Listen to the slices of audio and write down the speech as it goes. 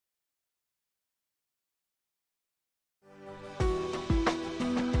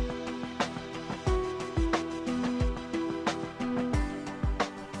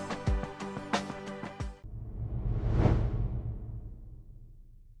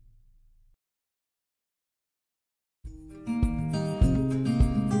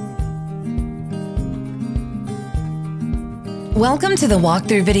Welcome to the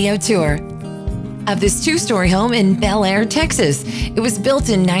walkthrough video tour of this two-story home in Bellaire, Texas. It was built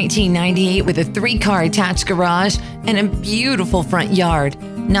in 1998 with a 3-car attached garage and a beautiful front yard,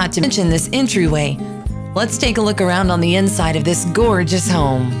 not to mention this entryway. Let's take a look around on the inside of this gorgeous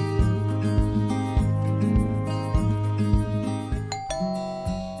home.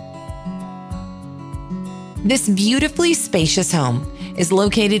 This beautifully spacious home is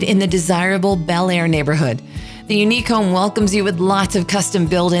located in the desirable Bellaire neighborhood. The unique home welcomes you with lots of custom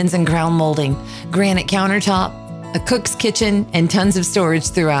build-ins and ground molding, granite countertop, a cook's kitchen, and tons of storage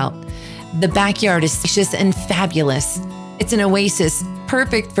throughout. The backyard is spacious and fabulous. It's an oasis,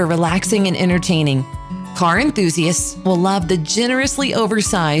 perfect for relaxing and entertaining. Car enthusiasts will love the generously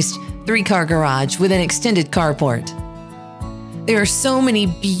oversized 3-car garage with an extended carport. There are so many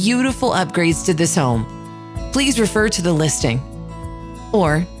beautiful upgrades to this home. Please refer to the listing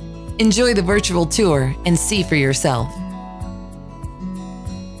or enjoy the virtual tour and see for yourself.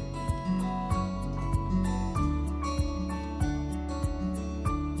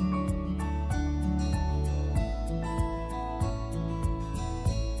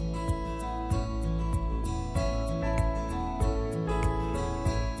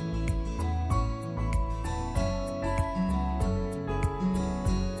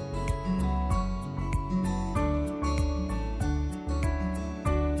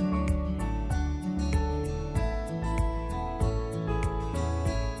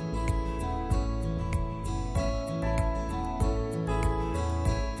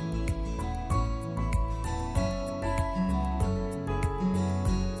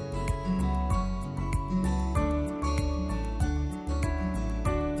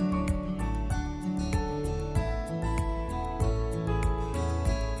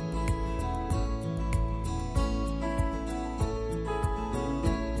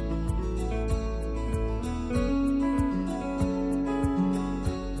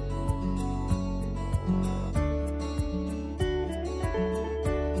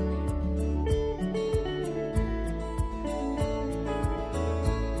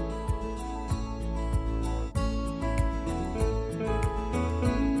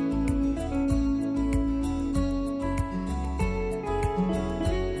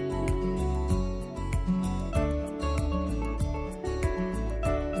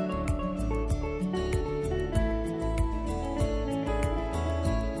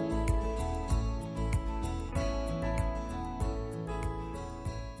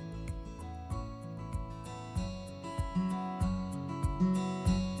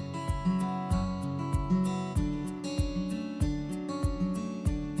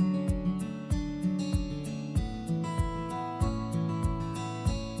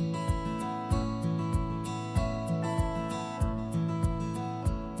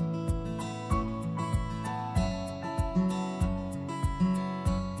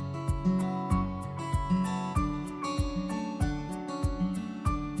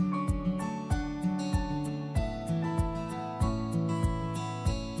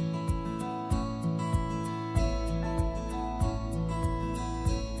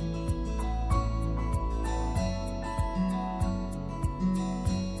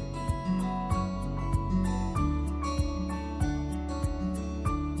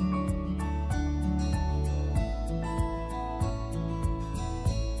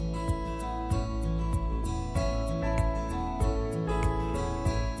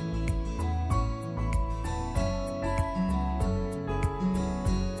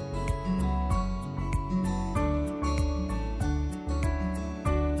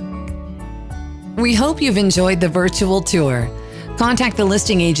 We hope you've enjoyed the virtual tour. Contact the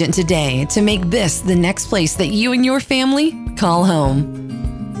listing agent today to make this the next place that you and your family call home.